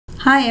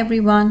Hi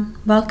everyone,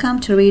 welcome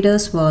to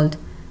Reader's World.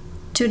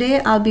 Today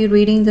I'll be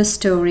reading the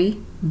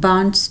story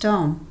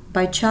Barnstorm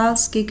by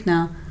Charles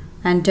Ghigna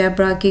and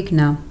Debra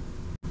Ghigna.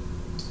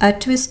 A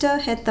twister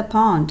hit the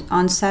pond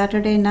on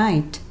Saturday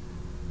night.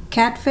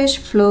 Catfish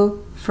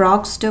flew,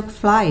 frogs took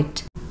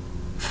flight.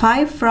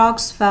 5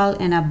 frogs fell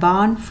in a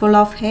barn full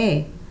of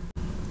hay.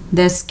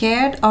 They're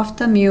scared of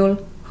the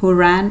mule who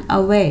ran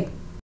away.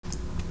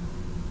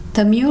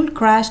 The mule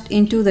crashed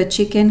into the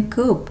chicken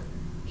coop.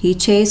 He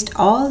chased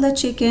all the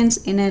chickens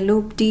in a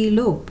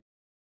loop-de-loop.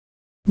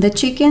 The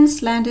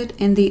chickens landed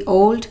in the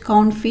old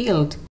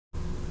cornfield.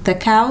 The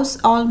cows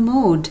all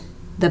mooed.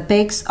 The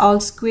pigs all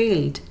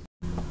squealed.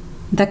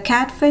 The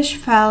catfish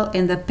fell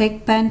in the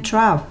pig pen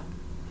trough.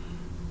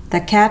 The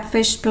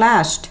catfish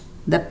splashed.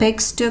 The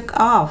pigs took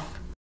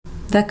off.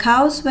 The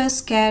cows were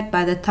scared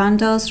by the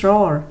thunder's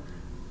roar.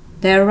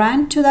 They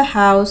ran to the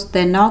house.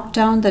 They knocked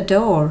down the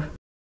door.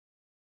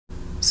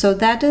 So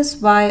that is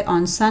why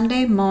on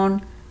Sunday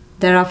morn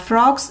there are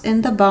frogs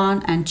in the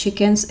barn and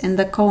chickens in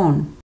the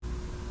corn.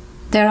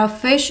 There are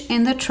fish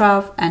in the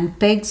trough and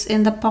pigs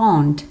in the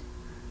pond.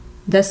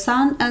 The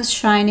sun is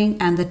shining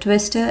and the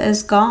twister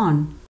is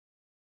gone.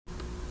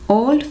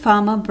 Old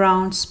Farmer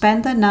Brown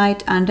spent the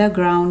night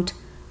underground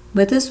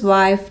with his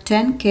wife,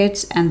 10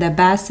 kids, and the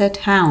basset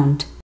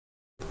hound.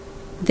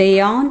 They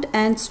yawned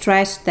and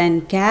stretched, then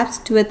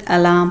gasped with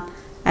alarm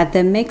at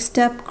the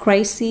mixed-up,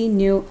 crazy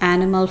new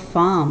animal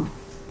farm.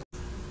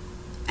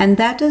 And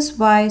that is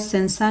why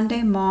since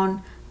Sunday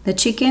morn the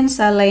chickens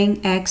are laying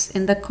eggs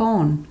in the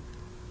corn.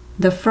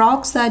 The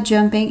frogs are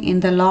jumping in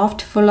the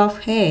loft full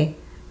of hay,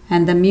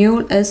 and the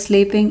mule is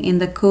sleeping in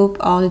the coop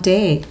all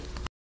day.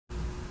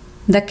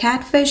 The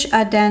catfish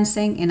are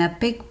dancing in a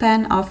pig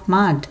pen of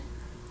mud.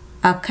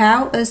 A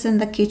cow is in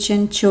the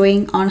kitchen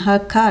chewing on her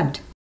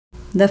cud.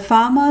 The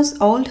farmer's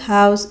old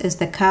house is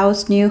the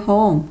cow's new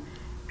home,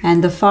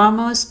 and the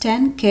farmer's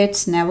 10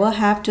 kids never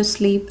have to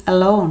sleep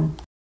alone.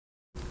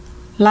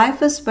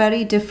 Life is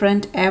very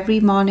different every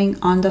morning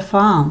on the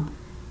farm.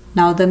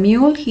 Now the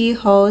mule he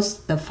hosts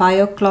the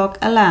 5 o'clock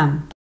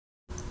alarm.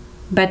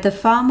 But the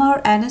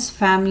farmer and his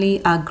family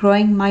are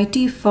growing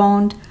mighty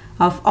fond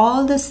of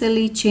all the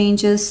silly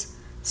changes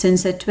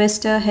since a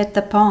twister hit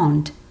the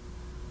pond.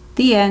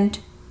 The end.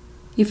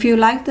 If you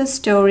like the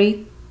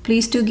story,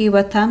 please do give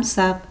a thumbs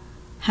up.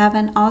 Have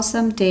an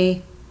awesome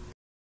day.